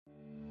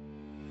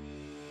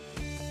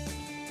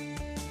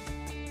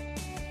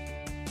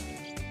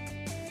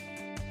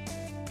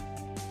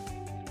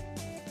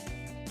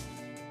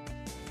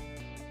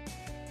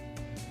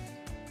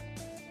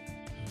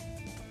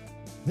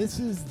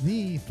This is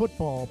the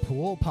Football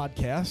Pool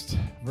podcast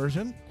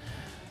version,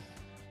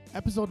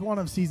 episode 1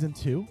 of season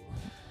 2.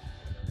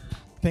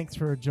 Thanks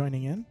for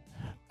joining in.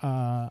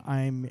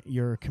 I'm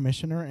your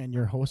commissioner and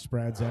your host,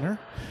 Brad Zenner.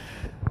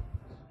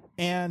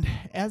 And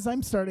as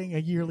I'm starting a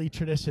yearly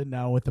tradition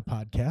now with the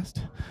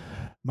podcast,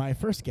 my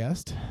first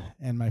guest,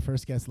 and my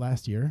first guest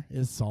last year,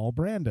 is Sol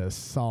Brandys.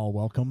 Sol,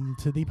 welcome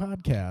to the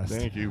podcast.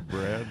 Thank you,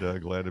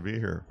 Brad. Glad to be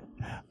here.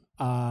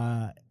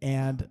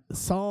 And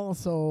Sol,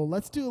 so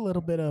let's do a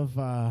little bit of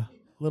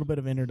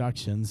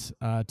introductions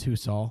to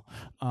Sol.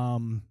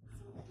 I'm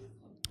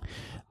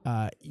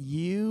going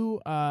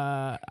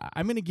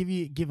to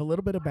give a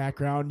little bit of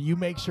background. You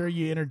make sure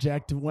you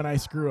interject when I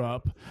screw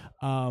up.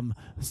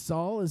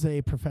 Sol is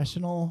a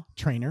professional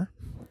trainer,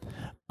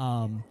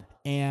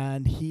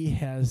 and he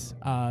has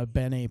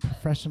been a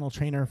professional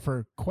trainer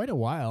for quite a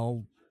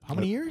while. How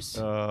many years?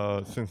 Since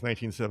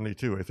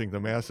 1972. I think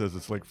the math says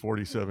it's like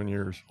 47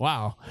 years.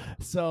 Wow.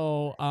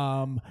 So,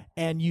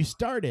 and you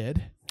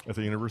started at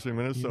the University of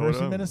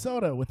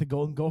Minnesota with the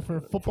Golden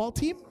Gopher football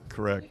team?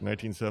 Correct.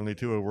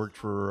 1972, I worked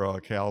for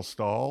Cal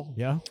Stahl.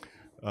 Yeah.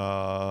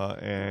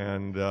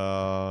 And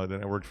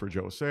then I worked for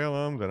Joe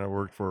Salem. Then I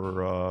worked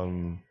for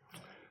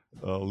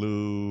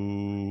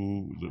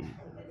Lou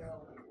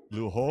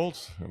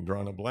Holtz, I'm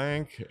drawing a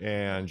blank,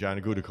 and John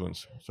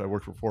Gutekunst. So I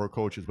worked for 4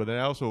 coaches. But then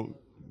I also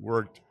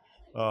worked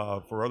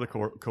for other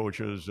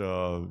coaches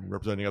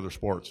representing other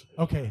sports.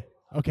 Okay.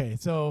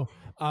 So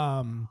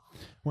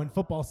when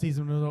football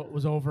season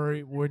was over,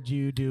 would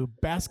you do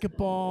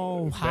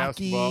basketball,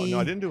 hockey? No,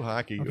 I didn't do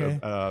hockey.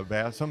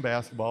 Okay. Some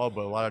basketball,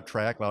 but a lot of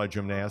track, a lot of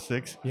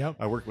gymnastics. Yep.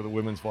 I worked with a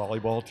women's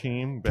volleyball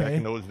team back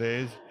in those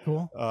days.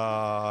 Cool.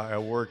 I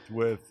worked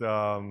with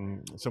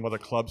some other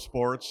club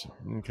sports.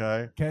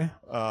 Okay. Okay.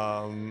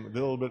 A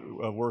little bit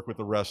of work with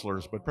the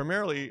wrestlers, but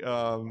primarily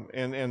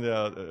and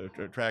the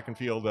track and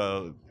field.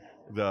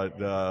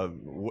 The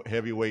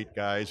heavyweight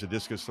guys, the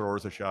discus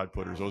throwers, the shot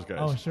putters, those guys.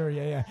 Oh, sure.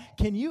 Yeah.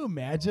 Can you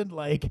imagine,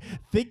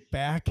 think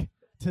back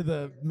to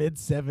the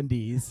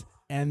mid-'70s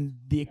and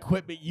the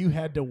equipment you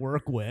had to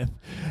work with,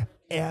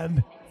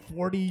 and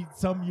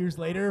 40-some years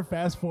later,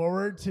 fast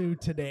forward to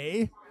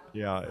today?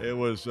 Yeah, it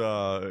was,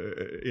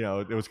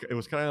 it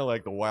was kind of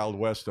like the Wild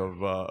West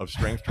of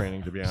strength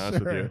training, to be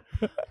honest with you.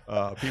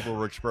 People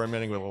were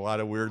experimenting with a lot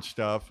of weird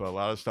stuff. A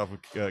lot of stuff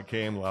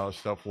came, a lot of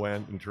stuff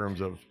went in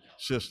terms of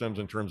systems,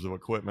 in terms of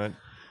equipment.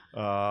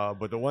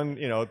 But the one,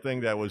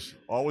 thing that was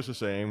always the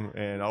same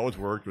and always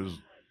worked was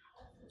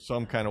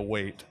some kind of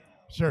weight.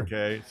 Sure.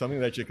 Okay. Something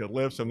that you could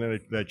lift, something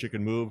that you could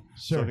move,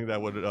 sure. Something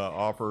that would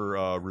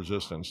offer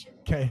resistance.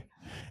 Okay.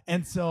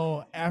 And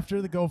so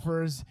after the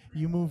Gophers,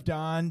 you moved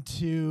on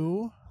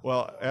to...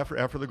 Well,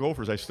 after the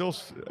Gophers, I still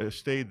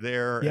stayed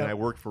there, and I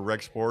worked for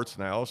Rec Sports,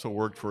 and I also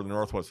worked for the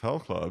Northwest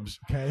Health Clubs.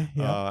 Okay.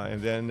 Yeah.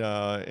 And then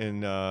in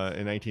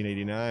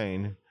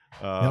 1989,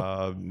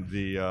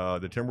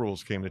 the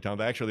Timberwolves came to town.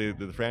 Actually,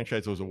 the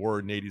franchise was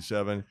awarded in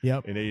 87.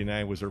 Yep. In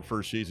 89 was their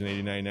first season,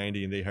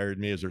 89-90, and they hired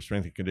me as their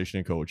strength and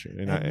conditioning coach.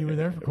 And you were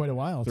there for quite a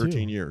while,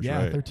 13 years,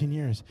 yeah, right. 13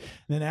 years.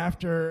 Then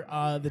after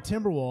the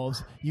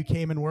Timberwolves, you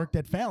came and worked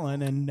at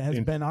Fallon and has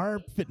been our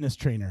fitness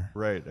trainer.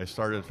 Right. I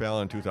started at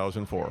Fallon in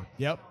 2004.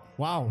 Yep.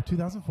 Wow,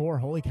 2004.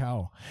 Holy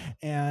cow.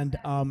 And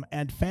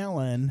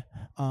Fallon,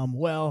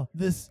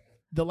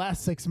 the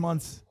last 6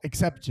 months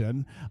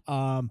exception,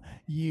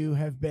 you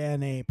have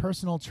been a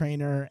personal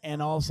trainer,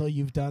 and also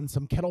you've done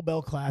some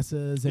kettlebell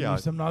classes, and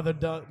you've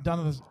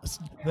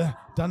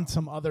done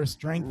some other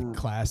strength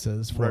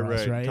classes for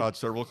us, right? Taught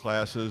several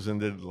classes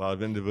and did a lot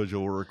of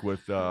individual work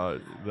with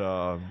the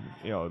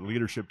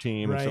leadership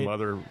team and some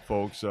other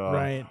folks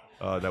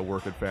that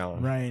work at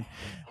Fallon. Right.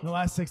 In the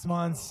last 6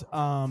 months,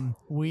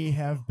 we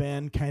have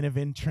been kind of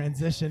in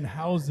transition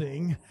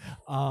housing.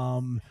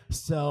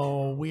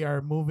 So we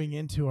are moving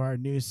into our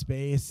new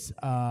space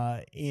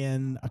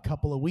in a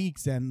couple of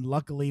weeks, and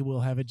luckily we'll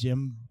have a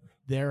gym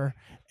there,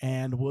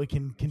 and we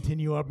can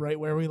continue up right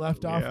where we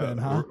left off then,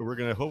 huh? We're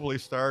going to hopefully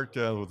start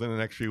within the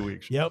next few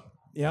weeks. Yep.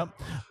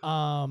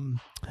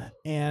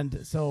 And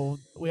so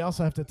we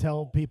also have to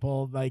tell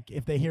people,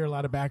 if they hear a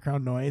lot of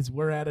background noise,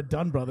 we're at a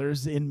Dunn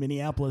Brothers in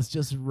Minneapolis,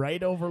 just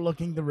right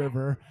overlooking the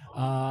river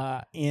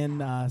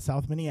in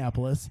South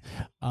Minneapolis.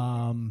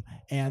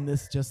 And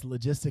this just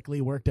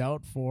logistically worked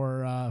out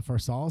for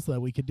Sol so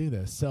that we could do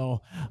this.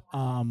 So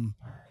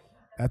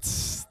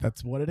that's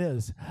what it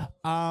is.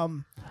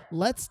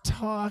 Let's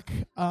talk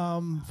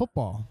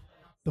football.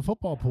 The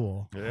football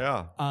pool.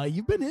 Yeah.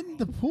 You've been in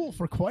the pool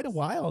for quite a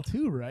while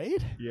too,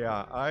 right?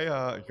 Yeah.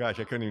 I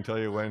couldn't even tell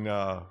you when.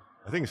 I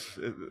think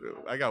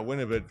I got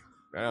wind of it.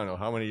 I don't know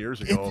how many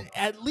years ago. It's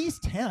at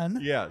least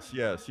 10. Yes.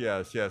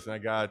 And I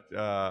got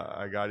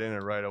in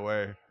it right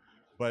away.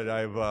 But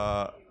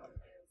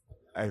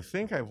I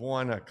think I've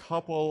won a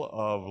couple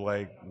of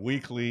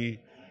weekly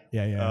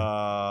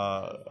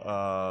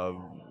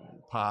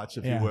pots,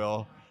 if you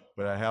will.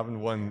 But I haven't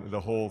won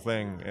the whole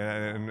thing,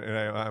 and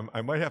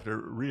I might have to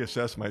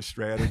reassess my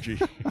strategy.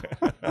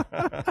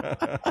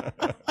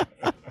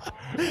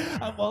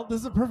 Well, this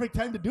is a perfect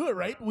time to do it,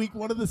 right? Week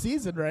 1 of the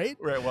season, right?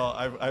 Right. Well,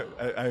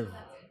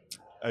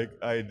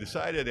 I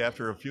decided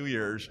after a few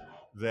years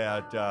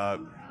that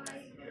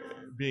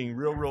being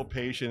real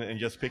patient and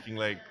just picking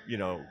a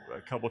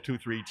couple,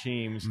 2-3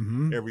 teams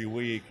every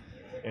week,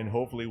 and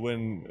hopefully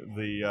win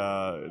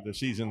the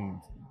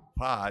season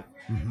pot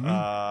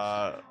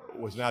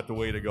was not the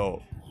way to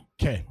go.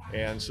 Okay.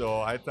 And so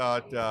I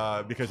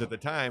thought, because at the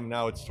time,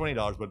 now it's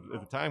 $20, but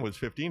at the time it was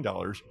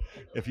 $15.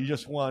 If you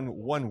just won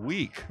 1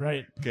 week,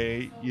 right?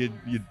 Okay, you'd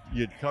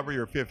cover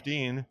your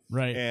 15,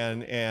 right?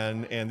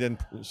 And then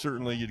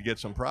certainly you'd get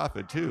some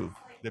profit too,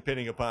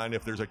 depending upon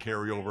if there's a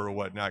carryover or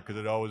whatnot,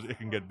 because it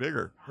can get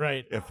bigger,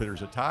 right? If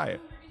there's a tie.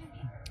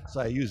 So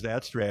I used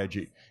that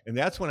strategy, and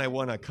that's when I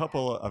won a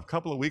couple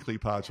of weekly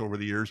pots over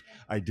the years.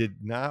 I did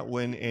not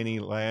win any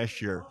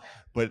last year,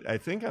 but I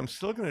think I'm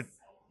still gonna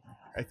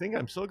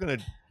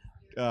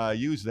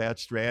use that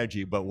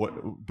strategy, but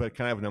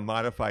kind of in a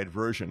modified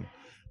version,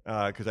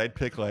 because I'd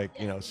pick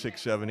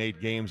 6, 7,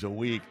 8 games a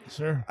week.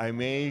 Sure. I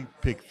may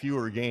pick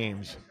fewer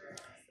games,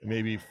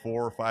 maybe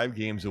 4 or 5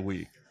 games a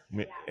week,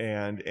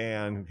 and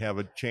have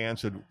a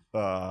chance of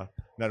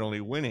not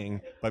only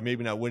winning, but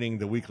maybe not winning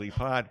the weekly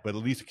pot, but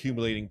at least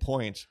accumulating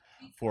points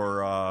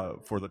for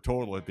the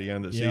total at the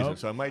end of the season.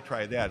 So I might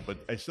try that, but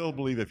I still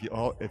believe if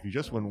you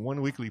just win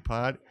 1 weekly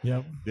pot,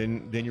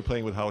 then you're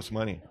playing with house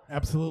money.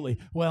 Absolutely.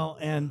 Well,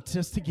 and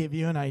just to give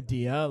you an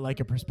idea,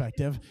 like a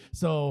perspective,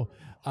 so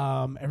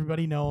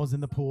everybody knows in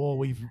the pool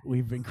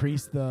we've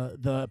increased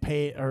the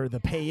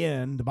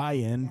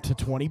buy-in to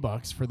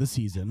 $20 for the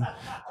season.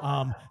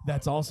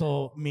 That's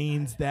also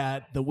means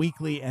that the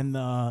weekly and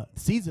the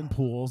season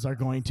pools are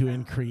going to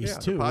increase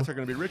too. The pots are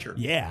going to be richer.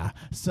 Yeah.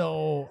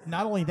 So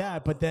not only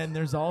that, but then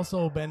there's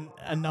also been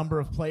a number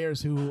of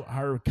players who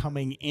are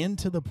coming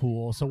into the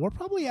pool. So we're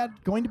probably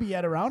going to be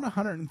at around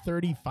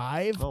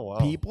 135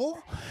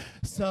 people.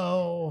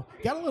 So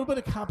got a little bit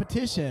of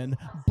competition,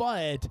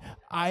 but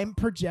I'm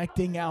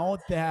projecting out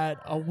that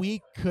a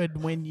week could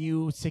win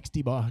you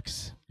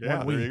 $60.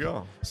 Yeah, there you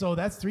go. So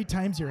that's 3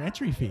 times your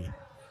entry fee.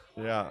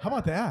 Yeah. How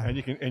about that? And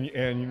you can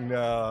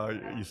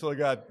you still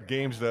got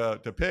games to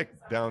pick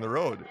down the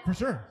road. For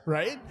sure,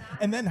 right?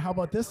 And then how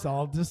about this,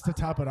 Sol? Just to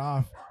top it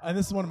off, and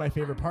this is one of my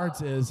favorite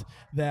parts, is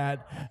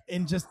that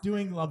in just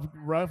doing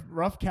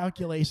rough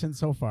calculations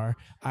so far,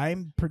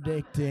 I'm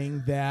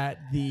predicting that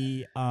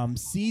the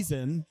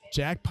season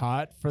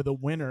jackpot for the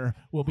winner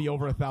will be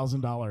over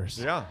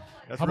 $1,000. Yeah.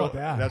 How about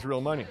that? That's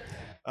real money.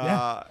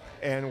 Yeah.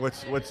 And what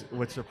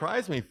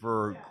surprised me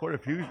for quite a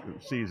few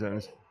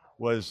seasons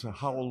was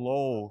how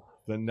low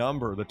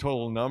the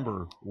total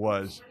number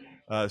was.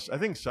 I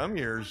think some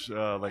years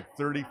like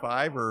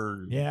 35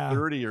 or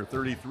 30 or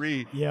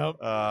 33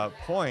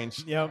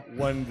 points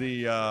won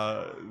the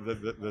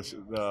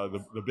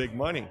big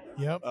money.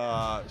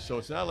 So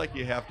it's not like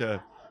you have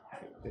to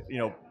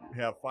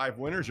have 5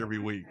 winners every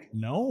week.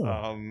 No.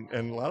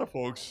 And a lot of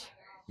folks,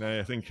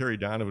 I think Carrie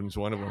Donovan's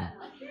one of them.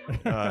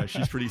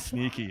 She's pretty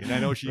sneaky, and I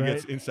know she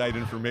gets inside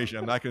information.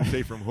 I'm not going to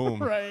say from whom.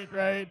 Right.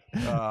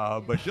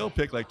 But she'll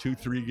pick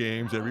 2-3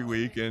 games every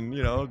week, and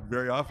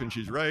very often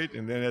she's right,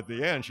 and then at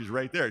the end she's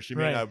right there. She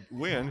may not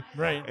win,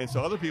 and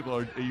so other people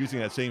are using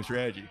that same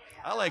strategy.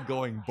 I like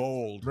going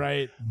bold,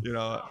 right?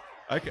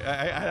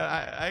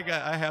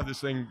 I have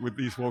this thing with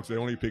these folks that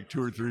only pick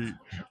 2 or 3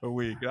 a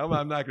week.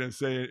 I'm not going to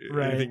say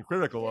anything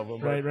critical of them.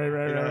 But,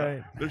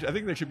 right. I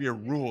think there should be a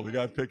rule. You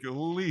got to pick at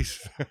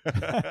least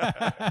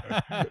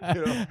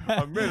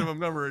a minimum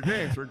number of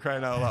games for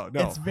crying out loud.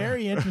 No. It's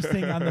very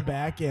interesting on the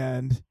back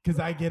end because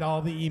I get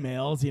all the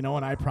emails,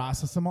 and I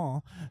process them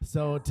all.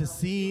 So to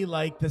see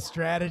the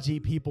strategy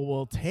people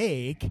will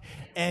take,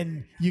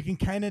 and you can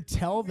kind of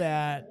tell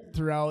that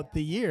throughout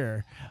the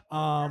year.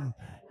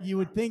 You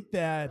would think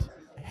that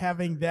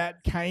having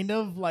that kind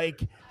of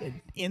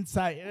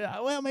inside,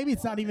 well, maybe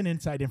it's not even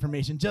inside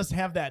information, just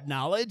have that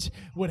knowledge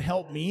would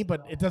help me,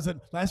 but it doesn't.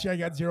 Last year I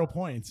got 0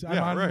 points. I'm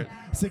on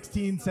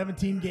 16,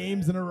 17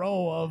 games in a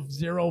row of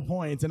 0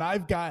 points, and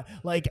I've got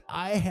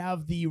I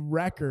have the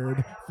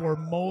record for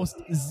most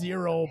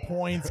 0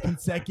 points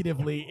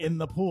consecutively in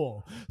the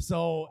pool.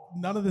 So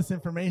none of this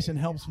information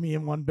helps me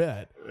in one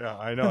bit. Yeah,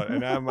 I know,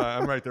 and I'm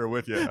right there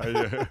with you.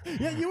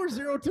 Yeah, you were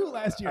 0-2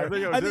 last year.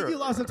 I think you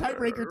lost a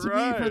tiebreaker to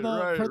me for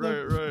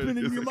the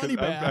winning your money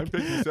back. I'm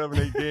picking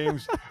 7-8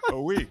 games a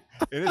week.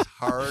 It is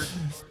hard.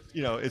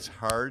 It's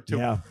hard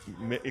to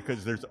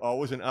because there's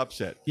always an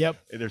upset. Yep.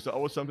 And there's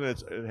always something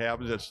that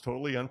happens that's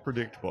totally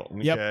unpredictable.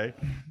 Yep. Okay.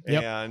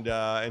 Yep.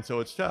 And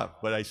so it's tough.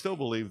 But I still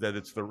believe that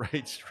it's the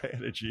right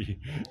strategy,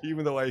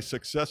 even though I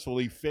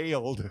successfully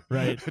failed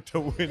to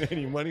win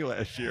any money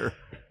last year.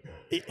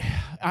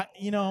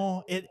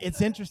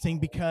 It's interesting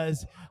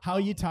because how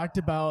you talked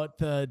about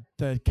the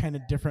kind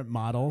of different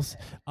models.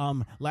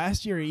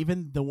 Last year,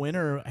 even the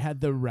winner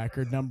had the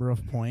record number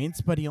of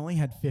points, but he only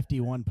had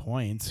 51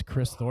 points,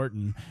 Chris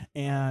Thornton,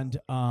 and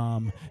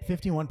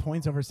 51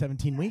 points over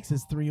 17 weeks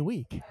is 3 a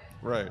week.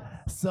 Right.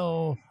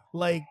 So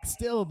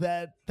still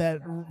that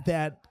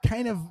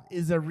kind of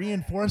is a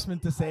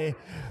reinforcement to say,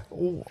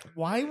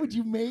 why would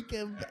you make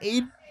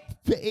 8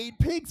 8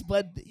 picks,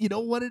 but you know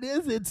what it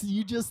is? It's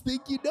you just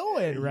think you know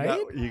it,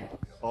 right?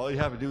 All you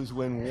have to do is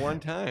win one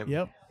time.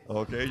 Yep.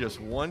 Okay, just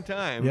one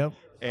time. Yep.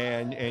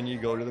 And you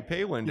go to the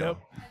pay window.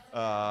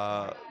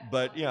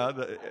 But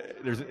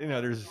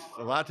there's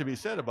a lot to be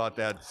said about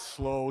that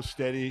slow,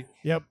 steady.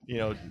 Yep.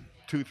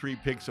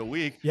 2-3 picks a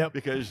week. Yep.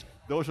 Because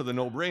those are the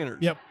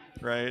no-brainers. Yep.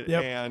 Right.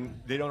 Yep.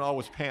 And they don't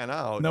always pan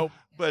out. Nope.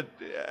 But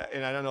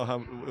and I don't know how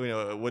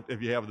what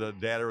if you have the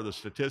data or the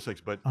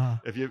statistics, but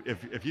if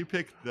you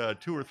pick the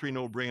 2 or 3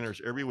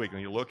 no-brainers every week and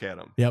you look at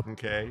them, yep.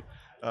 Okay,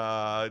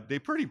 they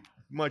pretty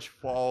much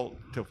fall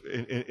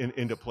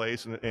into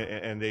place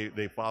and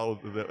they follow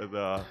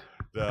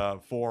the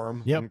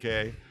form. Yep.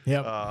 Okay.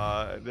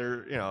 Yep.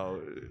 They're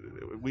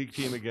weak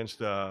team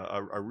against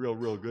a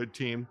real good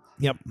team.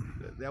 Yep.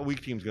 That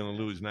weak team's going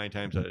to lose 9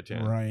 times out of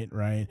 10.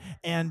 Right.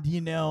 And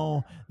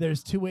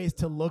there's 2 ways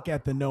to look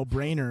at the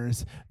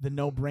no-brainers. The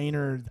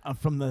no-brainer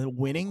from the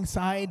winning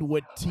side,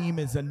 what team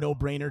is a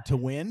no-brainer to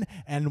win,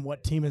 and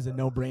what team is a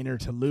no-brainer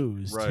to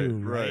lose.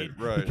 Right.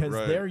 Because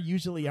there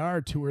usually are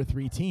 2 or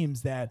 3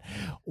 teams that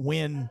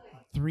win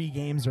 3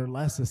 games or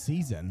less a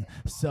season.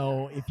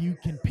 So if you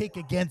can pick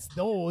against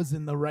those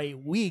in the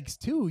right weeks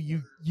too,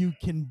 you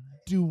can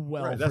do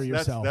well for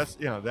yourself.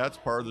 That's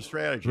part of the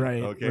strategy.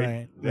 Right.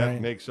 Okay.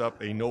 That makes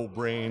up a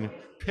no-brain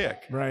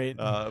pick. Right.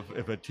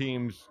 If a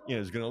team's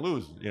is going to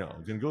lose, is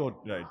going to go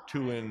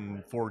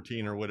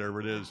 2-14 or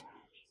whatever it is,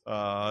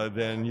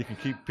 then you can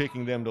keep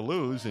picking them to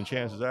lose, and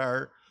chances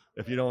are,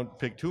 if you don't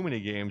pick too many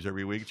games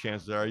every week,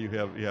 chances are you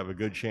have a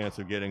good chance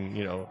of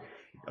getting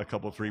a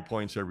couple 3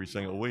 points every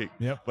single week.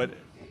 Yep. But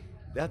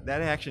that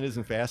action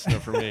isn't fast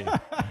enough for me.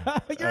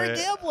 You're a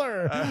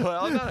gambler.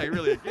 Well, I'm not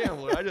really a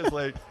gambler. I just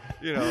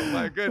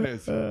my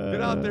goodness,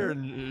 get out there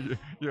and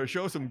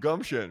show some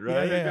gumption,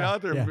 right? Get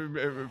out there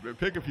and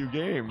pick a few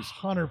games.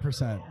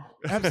 100%.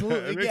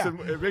 Absolutely.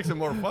 It makes it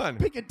more fun.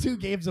 Picking 2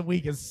 games a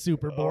week is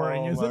super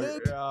boring, isn't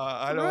it?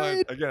 I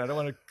don't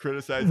want to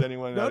criticize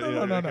anyone. No.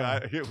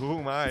 Who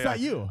am I? It's not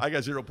you. I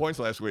got 0 points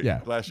last week.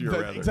 Last year,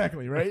 rather.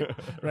 Exactly. Right.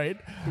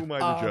 Who am I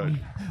to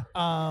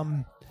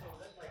judge?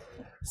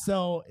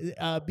 So,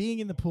 being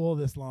in the pool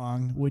this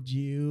long, would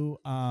you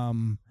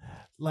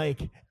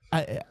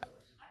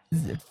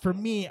for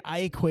me, I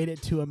equate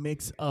it to a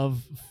mix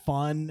of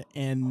fun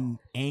and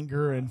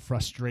anger and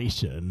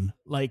frustration.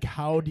 Like,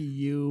 how would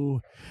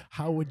you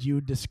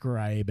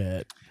describe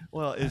it?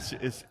 Well,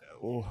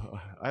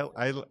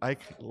 I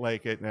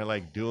like it, and I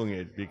like doing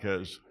it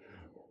because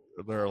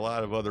there are a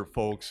lot of other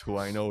folks who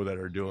I know that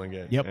are doing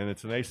it. Yep. And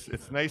it's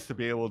nice to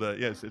be able to,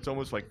 it's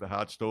almost like the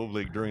hot stove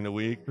league during the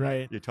week.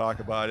 Right. You talk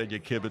about it, you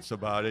kibitz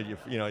about it, you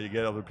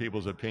get other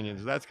people's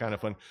opinions. That's kind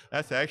of fun.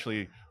 That's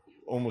actually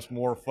almost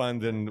more fun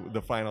than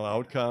the final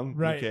outcome.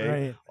 Right. Okay.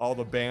 Right. All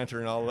the banter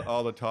and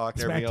all the talk,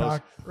 and everything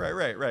else.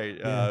 Right.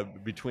 Yeah.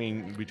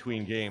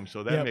 Between games.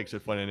 So that makes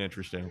it fun and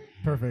interesting.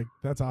 Perfect.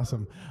 That's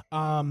awesome.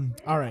 All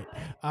right.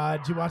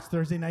 Did you watch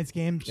Thursday night's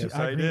game? Yes,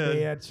 I Green did.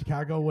 Bay at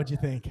Chicago. What'd you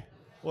think?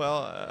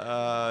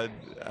 Well,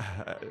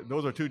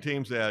 those are 2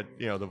 teams that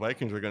the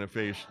Vikings are going to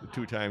face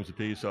 2 times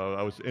apiece. So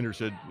I was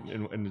interested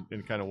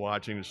in kind of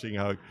watching and seeing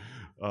how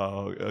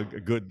a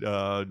good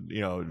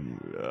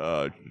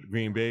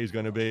Green Bay is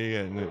going to be,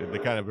 and the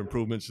kind of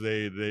improvements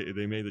they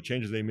made, the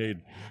changes they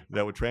made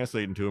that would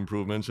translate into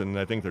improvements. And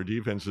I think their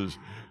defense is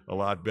a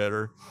lot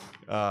better.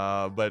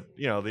 But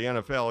the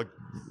NFL,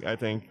 I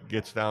think,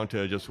 gets down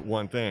to just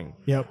one thing.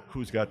 Yep.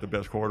 Who's got the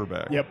best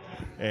quarterback? Yep.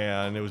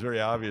 And it was very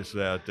obvious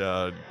that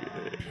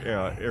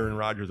Aaron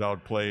Rodgers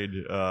outplayed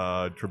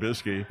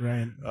Trubisky.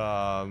 Right.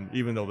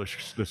 Even though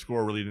the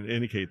score really didn't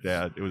indicate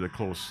that. It was a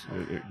close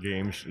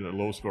game,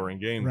 low-scoring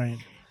game. Right.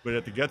 But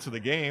at the guts of the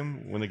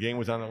game, when the game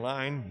was on the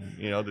line,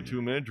 the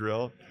 2-minute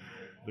drill,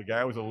 the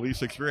guy with the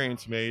least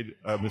experience made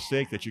a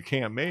mistake that you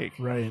can't make.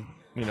 Right.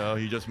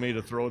 He just made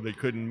a throw they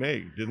couldn't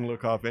make. Didn't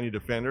look off any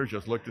defenders,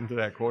 just looked into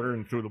that quarter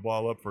and threw the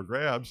ball up for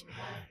grabs.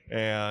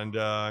 And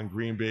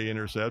Green Bay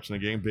intercepts,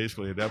 and the game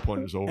basically at that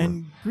point is over.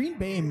 And Green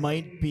Bay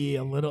might be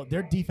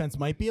their defense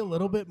might be a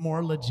little bit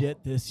more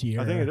legit this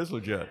year. I think it is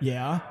legit.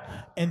 Yeah.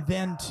 And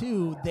then,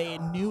 too, they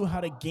knew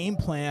how to game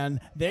plan.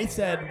 They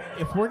said,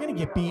 if we're going to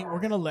get beat, we're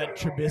going to let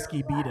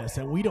Trubisky beat us,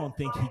 and we don't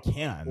think he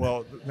can.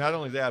 Well, not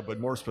only that, but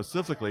more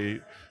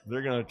specifically,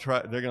 they're going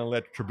to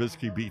let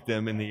Trubisky beat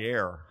them in the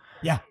air.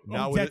 Yeah,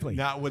 exactly.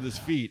 Not with his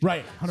feet.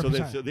 Right,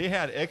 100%. So they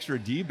had extra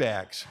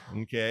D-backs,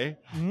 okay?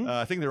 Mm-hmm.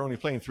 I think they were only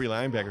playing 3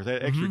 linebackers. They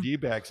had extra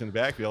D-backs in the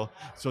backfield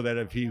so that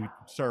if he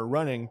started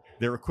running,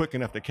 they were quick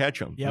enough to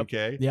catch him,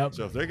 okay? Yep.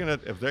 So if they're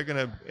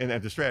gonna,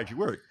 and the strategy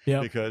worked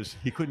because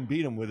he couldn't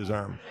beat him with his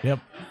arm. Yep.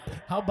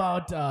 How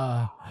about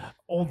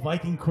old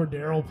Viking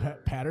Cordero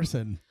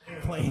Patterson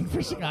playing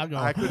for Chicago?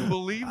 I couldn't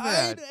believe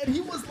that. And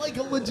he was like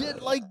a legit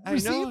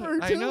receiver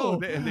too. I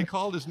know. And they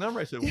called his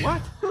number. I said,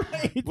 "What?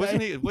 Right.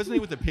 Wasn't he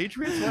with the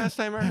Patriots last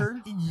time I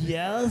heard?"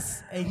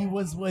 Yes, and he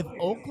was with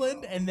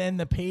Oakland, and then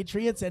the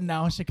Patriots, and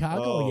now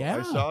Chicago. Oh, yeah,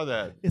 I saw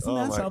that. Isn't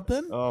that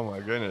something? Oh my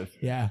goodness.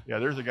 Yeah. Yeah.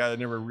 There's a guy that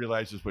never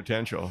realized his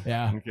potential.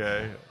 Yeah.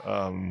 Okay.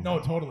 No,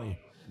 totally.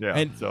 Yeah.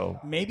 And so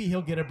maybe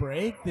he'll get a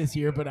break this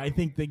year, but I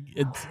think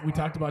we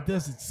talked about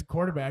this. It's the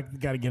quarterback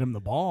got to get him the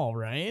ball,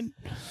 right?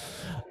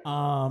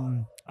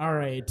 All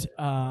right.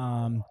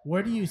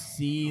 Where do you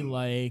see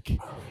where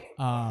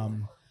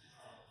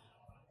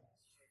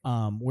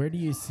do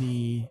you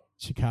see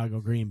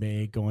Chicago, Green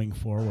Bay going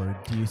forward?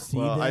 Do you see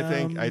them? I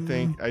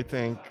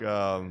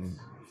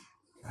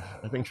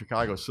think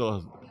Chicago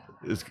still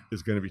is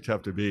going to be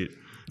tough to beat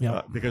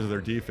because of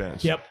their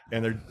defense. Yep.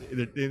 And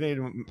they made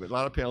a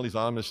lot of penalties, a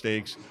lot of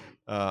mistakes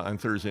on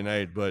Thursday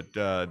night, but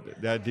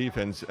that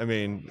defense, I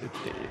mean,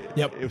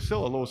 it was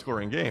still a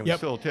low-scoring game. Yep.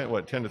 Still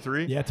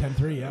 10-3? Yeah,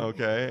 10-3, yeah.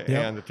 Okay.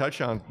 Yep. And the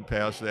touchdown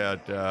pass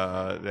that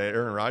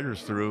Aaron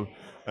Rodgers threw,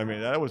 I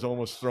mean, that was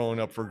almost thrown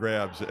up for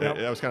grabs. Yep.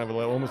 That was kind of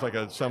almost like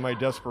a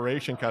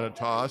semi-desperation kind of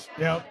toss.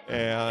 Yep.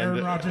 And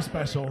Aaron Rodgers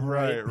special.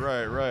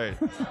 Right.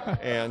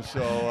 And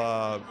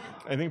so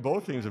I think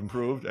both teams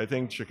improved. I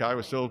think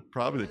Chicago's still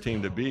probably the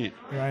team to beat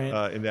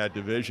in that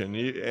division.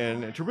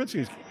 And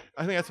Trubisky's,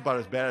 I think that's about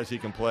as bad as he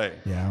can play.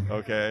 Yeah.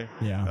 Okay.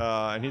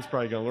 Yeah. And he's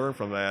probably going to learn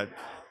from that.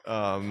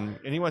 And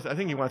I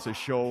think he wants to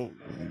show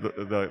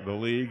the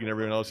league and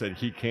everyone else that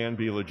he can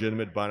be a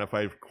legitimate bona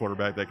fide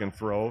quarterback that can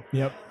throw.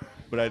 Yep.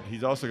 But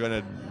he's also going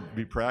to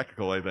be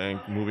practical, I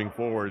think, moving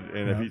forward.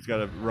 And if he's got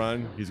to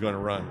run, he's going to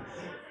run.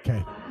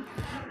 Okay.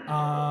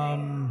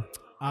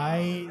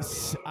 I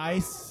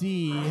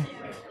see,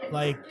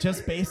 like,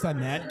 just based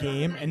on that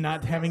game and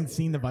not having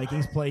seen the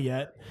Vikings play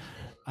yet,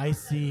 I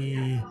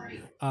see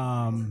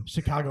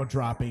Chicago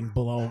dropping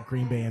below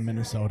Green Bay and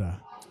Minnesota.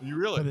 You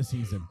really? For the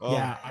season. Oh.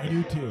 Yeah, I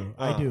do too.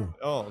 I do.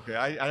 Oh, okay.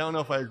 I don't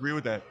know if I agree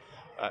with that.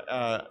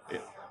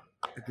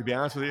 To be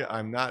honest with you,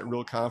 I'm not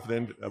real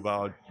confident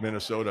about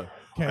Minnesota.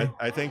 Okay.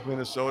 I think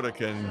Minnesota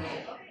can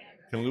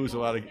lose a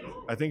lot of.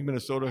 I think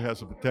Minnesota has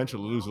the potential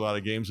to lose a lot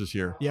of games this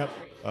year. Yep.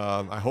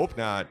 I hope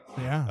not.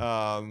 Yeah.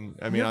 I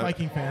mean, you're a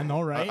Viking fan,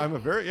 though, right? I'm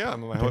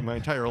my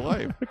entire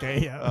life. Okay.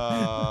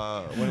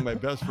 Yeah. One of my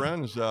best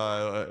friends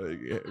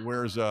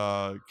wears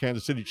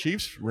Kansas City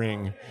Chiefs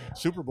ring,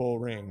 Super Bowl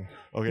ring.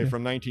 Okay,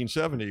 from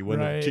 1970 when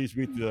the Chiefs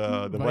beat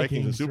the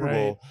Vikings in the Super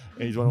Bowl,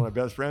 and he's one of my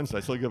best friends. I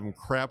still give him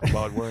crap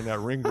about wearing that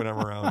ring when I'm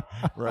around.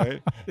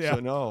 Right. Yeah. So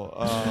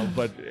no,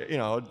 but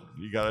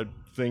you got to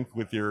think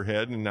with your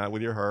head and not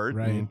with your heart.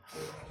 Right. And,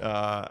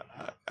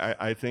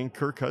 I think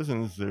Kirk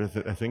Cousins,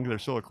 I think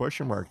there's still a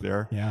question mark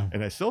there. Yeah.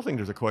 And I still think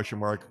there's a question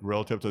mark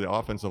relative to the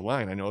offensive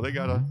line. I know they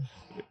got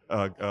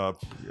a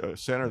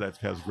center that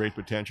has great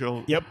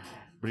potential. Yep.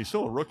 But he's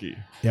still a rookie.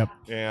 Yep.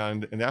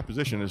 And that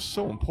position is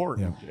so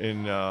important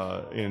in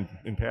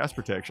pass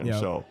protection. Yep.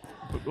 So,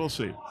 but we'll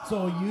see.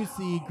 So you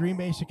see Green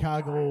Bay,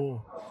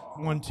 Chicago,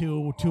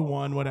 1-2,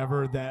 2-1,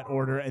 whatever that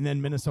order, and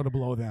then Minnesota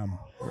below them.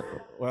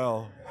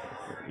 Well,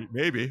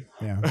 maybe.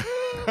 Yeah.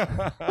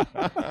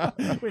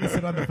 Way to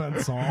sit on the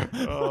fence, Saul.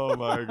 Oh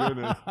my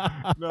goodness.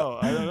 No,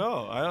 I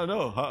don't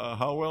know.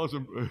 How well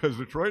has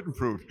Detroit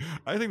improved?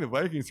 I think the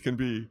Vikings can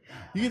be.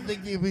 You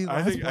think you'd be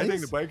I think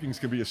the Vikings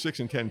can be a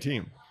 6-10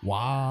 team.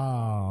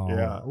 Wow.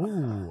 Yeah.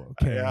 Ooh.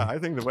 Okay. Yeah, I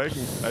think the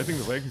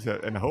Vikings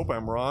have, and I hope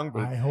I'm wrong,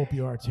 but I hope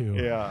you are too.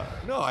 Yeah.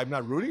 No, I'm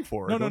not rooting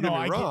for it. Don't get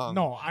me wrong.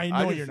 I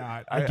know you're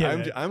not.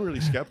 I'm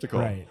really skeptical.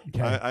 Right.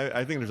 Okay.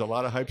 I think there's a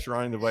lot of hype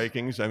surrounding the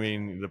Vikings. I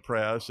mean, the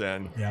press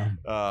and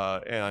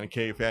on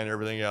KFan and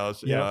everything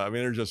else. Yeah. I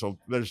mean,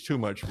 there's too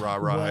much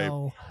rah-rah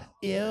hype.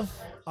 If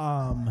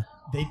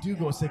they do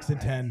go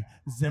 6-10,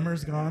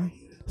 Zimmer's gone,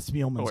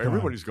 Spielman's gone.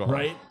 Everybody's gone.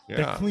 Right? Yeah.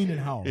 They're cleaning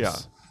house. Yeah.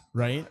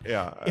 Right?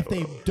 Yeah. If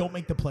they don't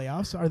make the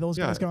playoffs, are those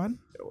guys gone?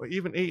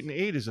 Even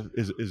 8-8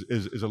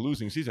 is a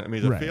losing season. I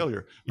mean, it's a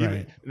failure.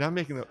 Even not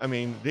making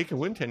they can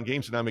win 10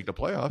 games and not make the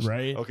playoffs.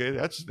 Right. Okay,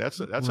 that's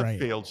a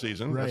failed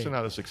season. Right. That's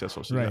not a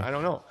successful season. Right. I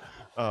don't know.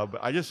 But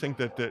I just think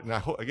that, and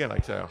again, like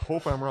I said, I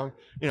hope I'm wrong.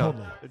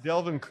 Totally.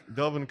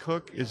 Delvin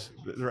Cook is.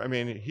 I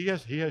mean, he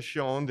has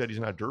shown that he's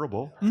not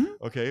durable.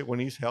 Mm-hmm. Okay, when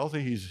he's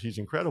healthy, he's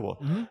incredible.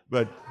 Mm-hmm.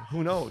 But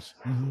who knows?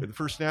 Mm-hmm. The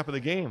first snap of the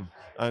game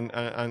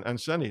on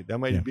Sunday, that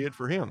might be it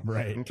for him.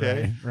 Right.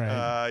 Okay.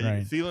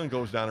 Right. Thielen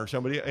goes down or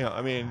somebody.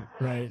 I mean.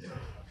 Right.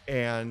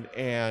 And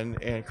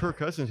Kirk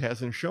Cousins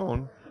hasn't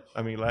shown.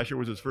 I mean, last year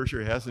was his first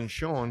year. He hasn't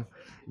shown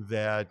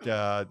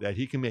that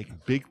he can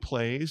make big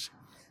plays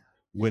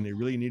when they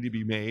really need to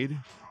be made.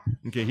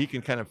 Okay, he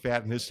can kind of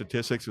fatten his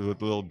statistics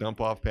with little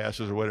dump off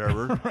passes or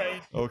whatever.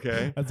 Right.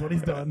 Okay. That's what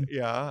he's done.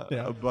 Yeah.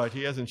 But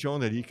he hasn't shown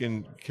that he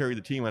can carry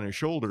the team on his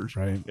shoulders.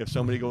 Right. If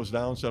somebody goes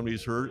down,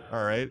 somebody's hurt.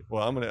 All right.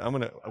 Well, I'm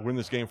gonna win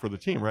this game for the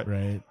team, right?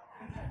 Right.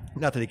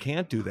 Not that he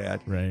can't do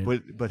that, right?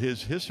 But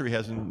his history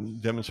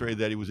hasn't demonstrated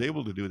that he was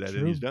able to do that,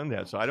 and he's done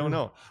that. So I don't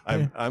know.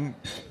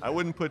 I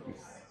wouldn't put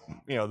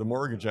the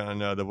mortgage on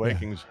the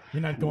Vikings. Yeah.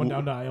 You're not going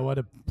down to Iowa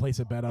to place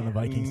a bet on the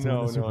Vikings.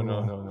 No.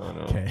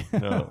 Okay.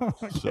 No.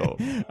 Okay. So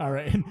all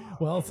right.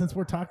 Well, since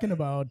we're talking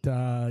about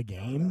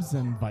games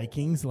and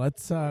Vikings,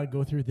 let's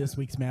go through this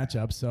week's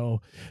matchup.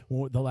 So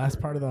the last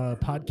part of the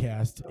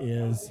podcast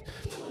is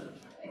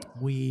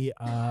We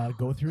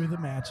go through the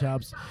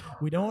matchups.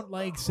 We don't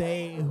like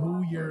say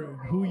who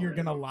you're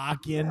gonna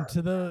lock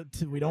into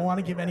we don't want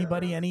to give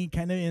anybody any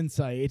kind of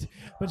insight,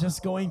 but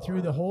just going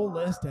through the whole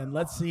list and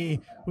let's see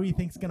who you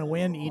think's gonna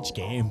win each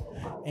game,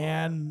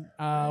 and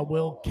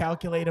we'll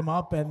calculate them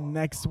up. And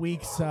next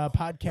week's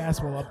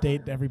podcast will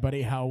update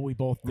everybody how we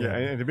both did. Yeah,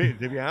 and to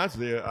be honest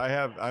with you,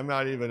 I'm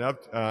not even up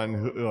on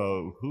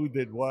who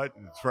did what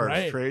as far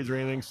as trades or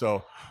anything.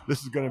 So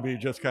this is going to be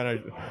just kind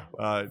of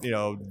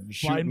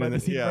shooting in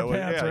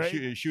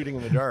the shooting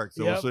in the dark.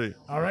 So we'll see.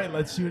 All right,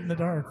 let's shoot in the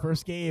dark.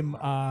 First game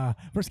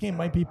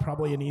might be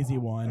probably an easy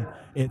one.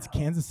 It's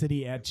Kansas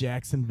City at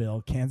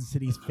Jacksonville. Kansas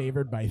City's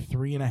favored by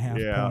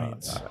 3.5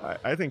 points.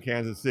 I think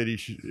Kansas City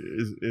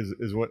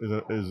is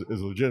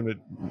a legitimate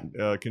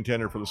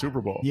contender for the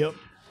Super Bowl. Yep.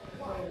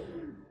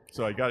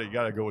 So you got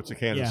to go with the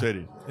Kansas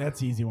City.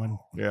 That's an easy one.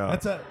 Yeah,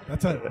 that's a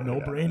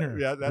no-brainer.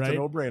 Yeah, that's a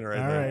no-brainer.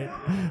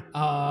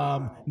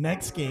 All right.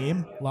 Next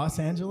game: Los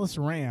Angeles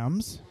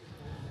Rams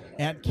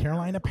at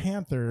Carolina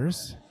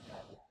Panthers.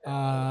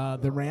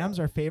 The Rams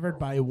are favored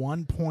by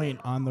 1 point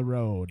on the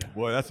road.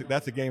 Boy,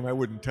 that's a game I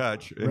wouldn't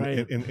touch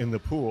in the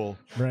pool.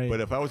 Right. But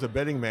if I was a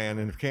betting man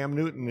and if Cam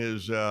Newton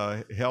is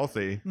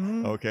healthy,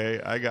 okay,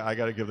 I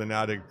got to give the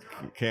nod to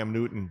Cam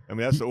Newton. I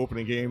mean, that's the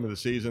opening game of the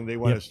season. They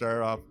want to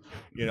start off,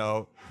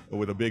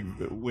 with a big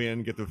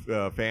win, get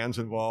the fans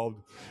involved,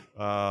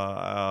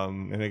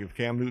 and if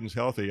Cam Newton's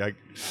healthy, I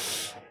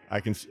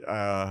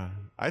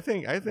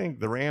think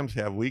the Rams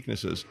have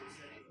weaknesses.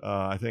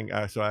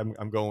 So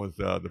I'm going with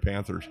the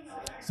Panthers.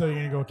 So you're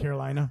gonna go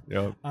Carolina?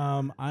 Yep.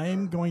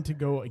 I'm going to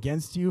go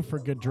against you for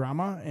good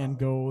drama and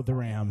go the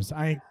Rams.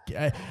 I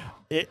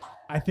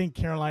think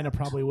Carolina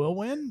probably will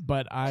win,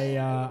 but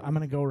I'm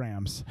gonna go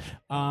Rams.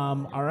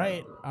 All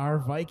right, our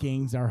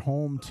Vikings are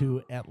home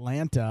to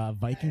Atlanta.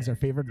 Vikings are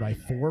favored by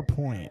 4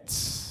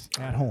 points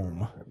at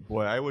home.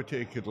 Boy, I would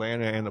take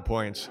Atlanta and the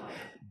points,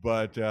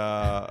 but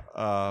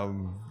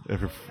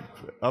if it's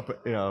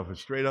a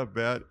straight up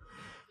bet.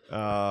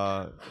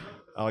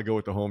 I'll go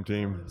with the home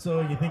team.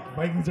 So you think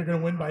Vikings are going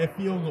to win by a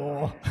field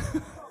goal?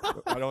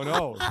 I don't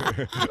know.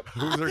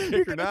 Who's their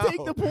kicker You're now?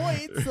 Take the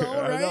points,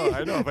 though, right?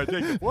 I know. If I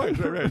take the points,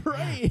 right.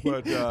 Right.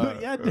 But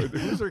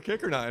who's their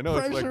kicker now? I know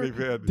it's like they've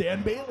had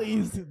Dan Bailey.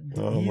 He's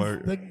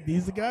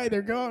the guy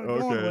they're going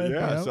with.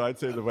 Yeah. So I'd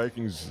say the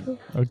Vikings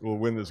will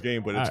win this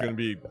game, but it's going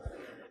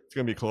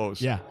to be close.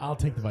 Yeah, I'll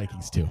take the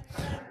Vikings too.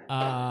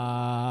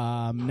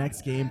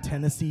 Next game,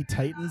 Tennessee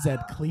Titans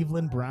at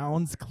Cleveland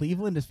Browns.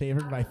 Cleveland is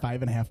favored by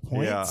 5.5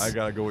 points. Yeah, I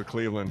gotta go with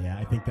Cleveland. Yeah,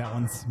 I think that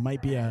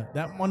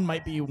one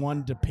might be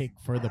one to pick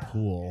for the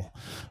pool.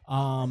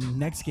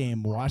 Next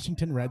game,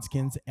 Washington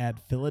Redskins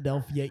at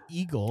Philadelphia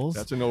Eagles.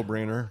 That's a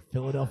no-brainer.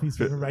 Philadelphia's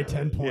favored by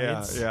 10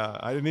 points. Yeah.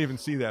 I didn't even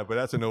see that, but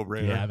that's a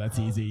no-brainer. Yeah, that's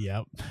easy.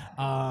 Yep.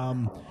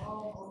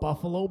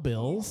 Buffalo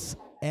Bills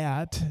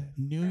at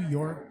New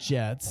York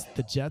Jets.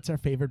 The Jets are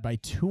favored by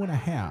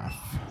 2.5.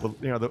 Well,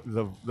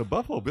 the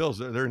Buffalo Bills,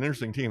 they're an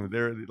interesting team.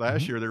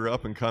 Last year they were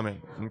up and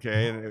coming,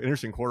 okay, and an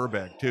interesting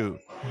quarterback too.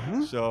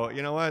 So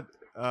you know what?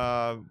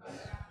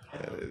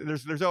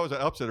 There's always an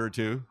upset or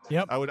two.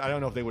 Yep. I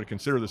don't know if they would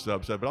consider this an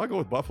upset, but I'll go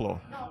with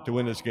Buffalo to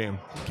win this game.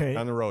 Okay.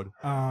 On the road.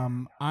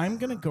 I'm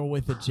gonna go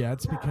with the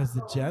Jets because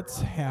the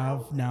Jets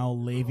have now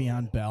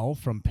Le'Veon Bell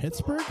from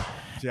Pittsburgh.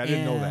 See, I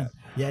didn't know that.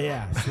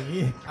 Yeah.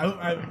 See,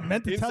 I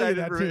meant to tell you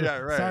that too. Yeah,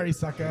 right. Sorry,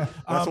 sucker.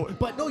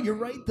 But no, you're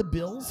right. The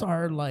Bills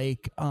are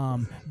like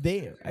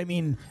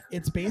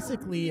it's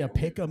basically a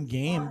pick'em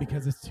game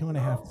because it's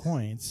 2.5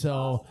 points.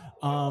 So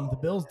the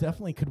Bills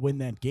definitely could win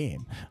that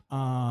game.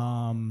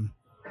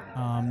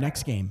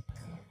 Next game,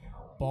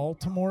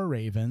 Baltimore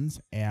Ravens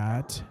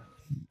at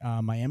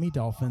Miami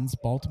Dolphins.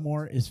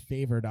 Baltimore is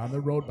favored on the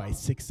road by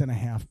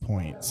 6.5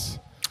 points.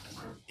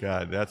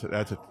 God, that's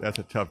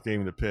a tough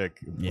game to pick.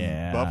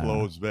 Yeah,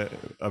 Buffalo's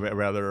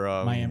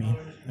rather Miami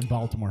and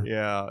Baltimore.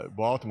 Yeah,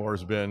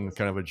 Baltimore's been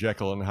kind of a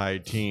Jekyll and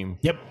Hyde team.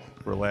 Yep.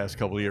 For the last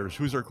couple of years.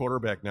 Who's their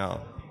quarterback now?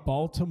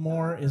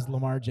 Baltimore is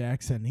Lamar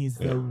Jackson. He's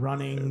the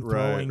running,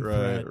 throwing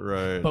threat.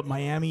 Right. But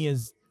Miami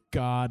is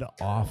god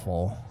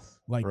awful.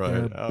 Like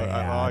they're bad.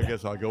 I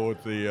guess I'll go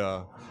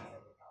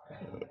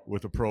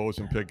with the pros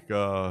and pick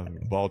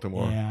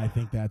Baltimore. Yeah, I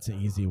think that's an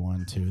easy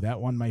one too.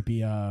 That one might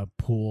be a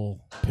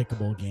pool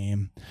pickable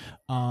game.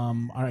 All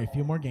right, a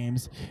few more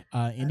games.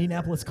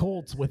 Indianapolis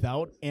Colts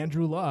without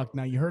Andrew Luck.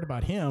 Now you heard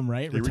about him,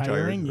 right?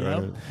 Retiring.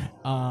 Yep.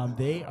 Right.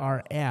 They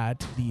are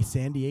at the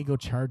San Diego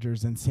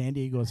Chargers, and San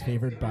Diego is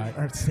favored by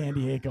San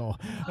Diego.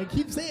 I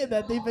keep saying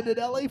that they've been in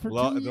LA for 2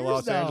 years the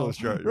Los now. Angeles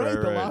Chargers. Right,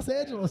 the Los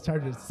Angeles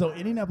Chargers. So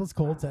Indianapolis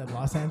Colts at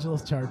Los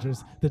Angeles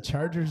Chargers. The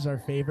Chargers are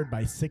favored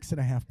by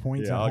 6.5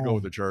 points. Yeah, I'll home. go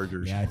with the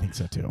Chargers. Yeah, I think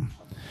so too.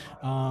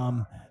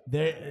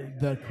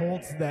 The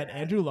Colts, that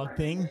Andrew Luck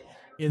thing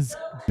is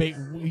big.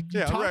 We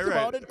talked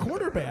about it,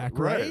 quarterback,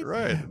 right?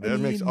 Right. That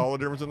makes all the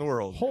difference in the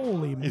world.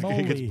 Holy moly.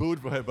 He gets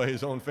booed by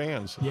his own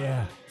fans.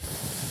 Yeah.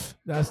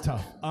 That's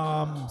tough.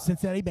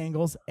 Cincinnati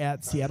Bengals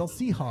at Seattle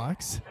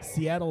Seahawks.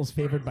 Seattle's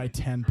favored by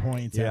 10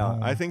 points. Yeah,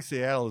 I think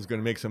Seattle is going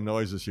to make some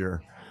noise this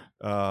year.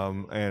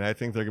 And I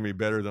think they're going to be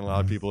better than a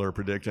lot of people are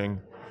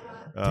predicting.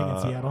 Taking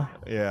Seattle.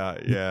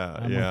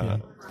 Yeah.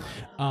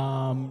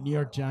 New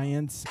York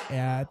Giants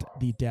at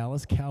the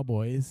Dallas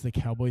Cowboys. The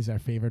Cowboys are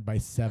favored by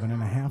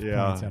 7.5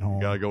 points at home.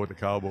 Gotta go with the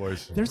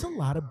Cowboys. There's a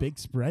lot of big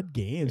spread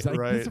games.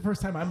 Like, Right. This is the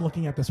first time I'm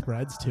looking at the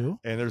spreads too.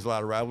 And there's a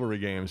lot of rivalry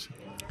games.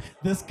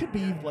 This could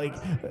be like,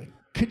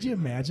 could you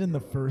imagine the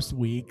first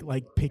week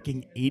like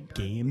picking 8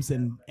 games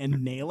and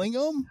nailing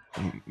them?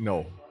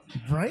 No.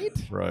 Right?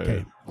 Right.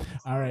 Okay.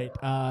 All right.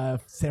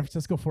 San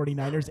Francisco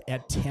 49ers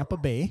at Tampa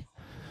Bay.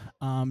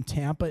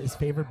 Tampa is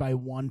favored by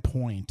 1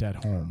 point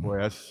at home. Boy,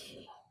 that's...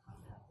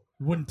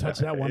 Wouldn't touch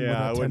that one.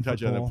 Yeah, I wouldn't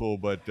touch it on the pool.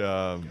 pool, but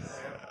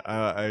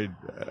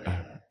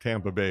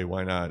Tampa Bay,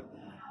 why not?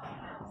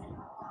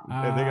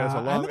 I think that's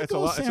a long. I'm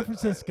go San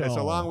Francisco. It's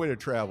a long way to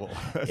travel.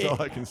 That's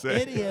all I can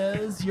say. It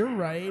is. You're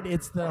right.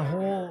 It's the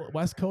whole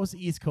West Coast,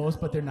 East Coast,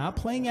 but they're not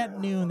playing at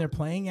noon. They're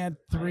playing at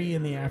 3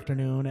 in the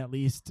afternoon, at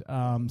least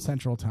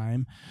Central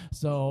Time.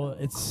 So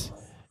it's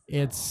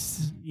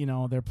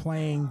they're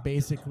playing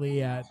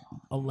basically at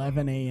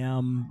 11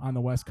 a.m. on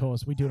the West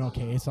Coast. We doing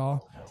okay,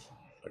 Saul?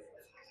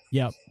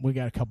 Yep, we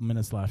got a couple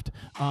minutes left,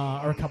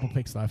 or a couple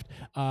picks left.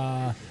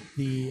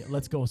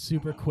 Let's go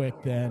super quick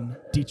then.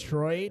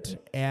 Detroit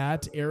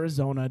at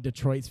Arizona.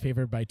 Detroit's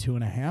favored by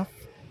 2.5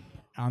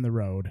 on the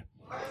road.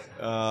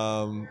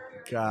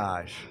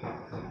 Gosh,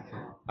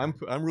 I'm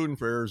rooting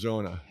for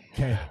Arizona.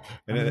 Okay,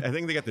 and I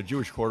think they got the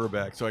Jewish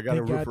quarterback, so I got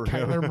to root for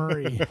him. Kyler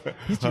Murray.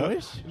 He's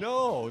Jewish?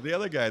 No, the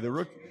other guy, the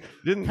rook,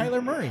 didn't.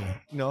 Kyler Murray.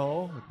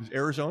 No,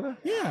 Arizona.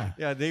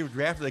 Yeah, they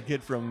drafted a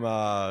kid from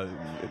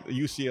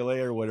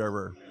UCLA or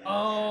whatever.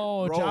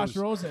 Oh, Josh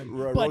Rosen.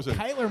 But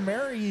Kyler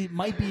Murray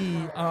might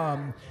be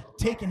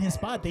taking his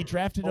spot. They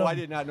drafted him. I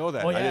did not know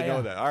that. Oh, yeah, I didn't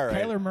know that. All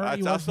right. Kyler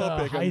Murray was the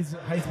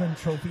Heisman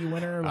Trophy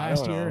winner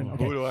last year.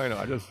 Okay. Who do I know?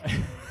 I just...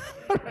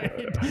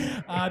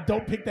 Right.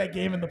 Don't pick that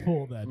game in the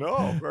pool then. No,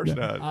 of course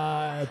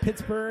not.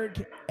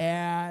 Pittsburgh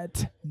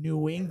at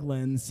New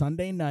England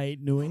Sunday night.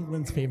 New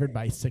England's favored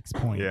by 6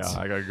 points. Yeah,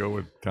 I got to go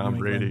with Tom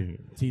Brady.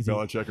 It's easy.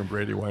 Belichick and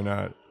Brady, why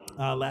not?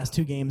 Last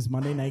 2 games,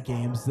 Monday night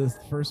games. This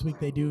first week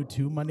they do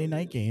 2 Monday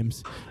night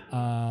games.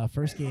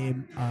 First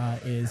game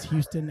is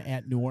Houston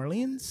at New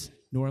Orleans.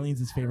 New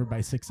Orleans is favored by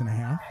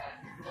 6.5.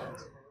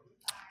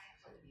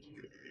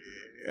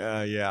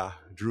 Yeah,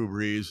 Drew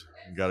Brees.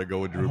 Got to go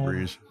with Drew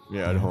Brees.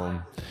 Yeah, at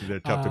home.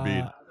 They're tough to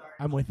beat.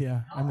 I'm with you.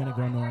 I'm going to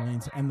go New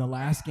Orleans. And the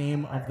last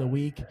game of the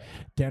week,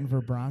 Denver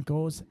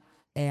Broncos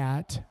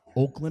at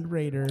Oakland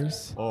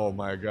Raiders. Oh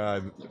my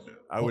God,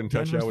 I wouldn't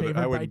touch that.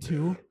 I would. By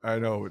 2. I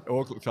know.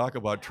 Talk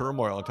about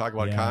turmoil and talk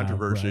about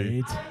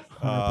controversy. Right.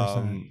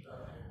 100%.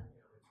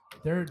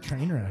 They're a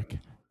train wreck.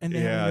 And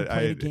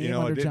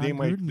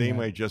they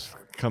might just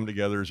come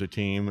together as a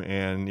team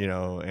and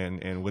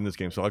win this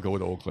game. So I'll go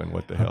with Oakland.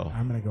 What the hell?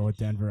 I'm going to go with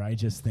Denver. I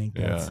just think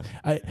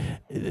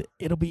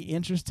it'll be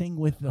interesting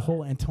with the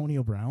whole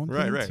Antonio Brown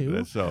thing too.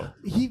 That's so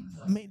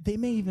they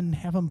may even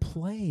have him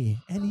play,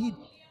 and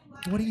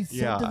what he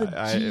said to the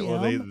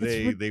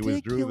GM. They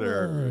withdrew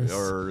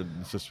or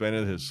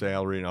suspended his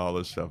salary and all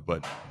this stuff,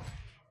 but.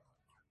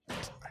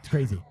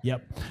 Crazy.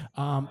 Yep.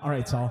 All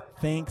right, Saul.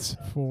 Thanks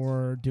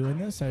for doing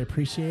this. I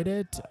appreciate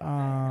it.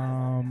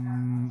 I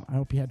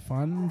hope you had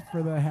fun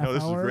for the half hour. No,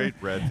 this is great,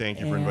 Brad.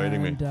 Thank you for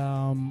inviting me.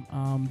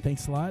 And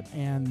thanks a lot.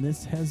 And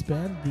this has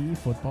been the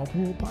Football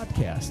Pool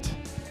Podcast.